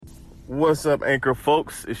What's up, Anchor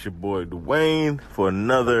folks? It's your boy Dwayne for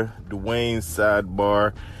another Dwayne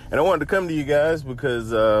Sidebar. And I wanted to come to you guys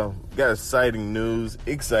because got exciting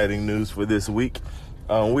news for this week.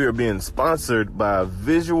 We are being sponsored by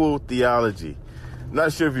Visual Theology.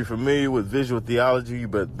 Not sure if you're familiar with Visual Theology,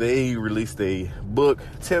 but they released a book.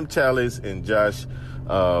 Tim Challies and Josh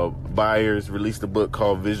Byers released a book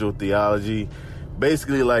called Visual Theology.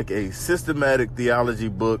 Basically like a systematic theology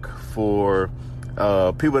book for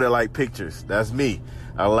people that like pictures. That's me.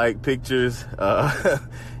 I like pictures.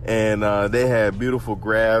 And they had beautiful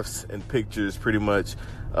graphs and pictures pretty much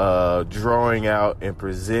drawing out and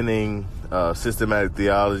presenting systematic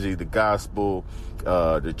theology, the gospel,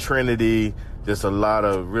 the Trinity, just a lot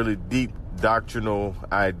of really deep doctrinal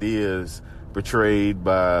ideas portrayed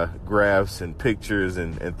by graphs and pictures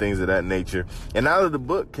and things of that nature. And out of the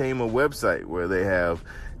book came a website where they have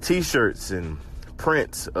t-shirts and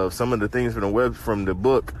prints of some of the things from the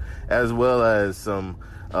book, as well as some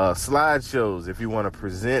slideshows. If you want to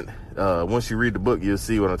present, once you read the book, you'll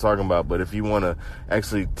see what I'm talking about. But if you want to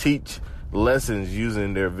actually teach lessons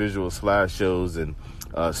using their visual slideshows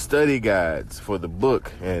and study guides for the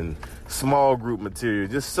book and small group material,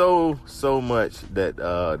 just so much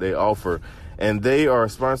that they offer. And they are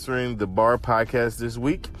sponsoring the Bar Podcast this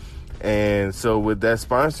week. And so with that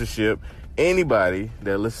sponsorship, anybody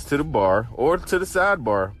that listens to the Bar or to the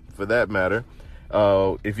Sidebar for that matter,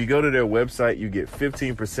 if you go to their website, you get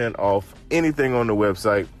 15% off anything on the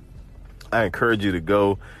website. I encourage you to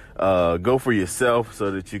go for yourself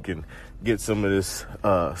so that you can get some of this,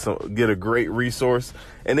 get a great resource,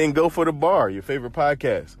 and then go for the Bar, your favorite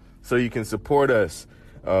podcast, so you can support us.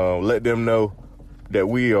 Let them know that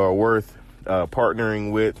we are worth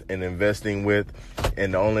partnering with and investing with.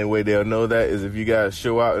 And the only way they'll know that is if you guys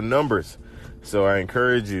show out in numbers. So I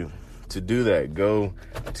encourage you to do that. Go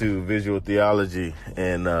to Visual Theology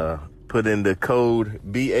and put in the code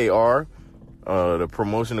BAR, the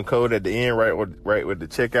promotional code at the end, right with the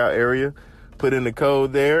checkout area. Put in the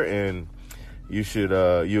code there, and you should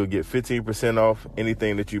you'll get 15% off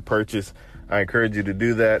anything that you purchase. I encourage you to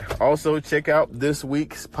do that. Also, check out this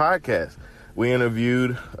week's podcast. We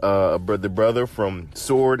interviewed the brother from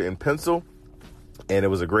Sword and Pencil, and it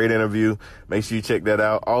was a great interview. Make sure you check that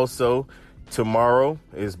out. Also, tomorrow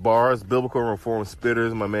is Bars, Biblical Reform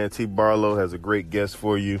Spitters. My man T. Barlow has a great guest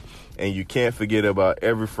for you. And you can't forget about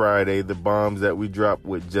every Friday, the bombs that we drop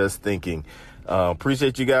with Just Thinking.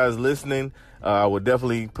 Appreciate you guys listening. I will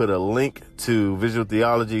definitely put a link to Visual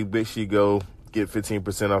Theology. Make sure you go get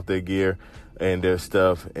 15% off their gear and their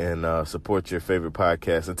stuff and support your favorite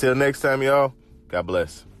podcast. Until next time, y'all, God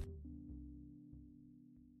bless.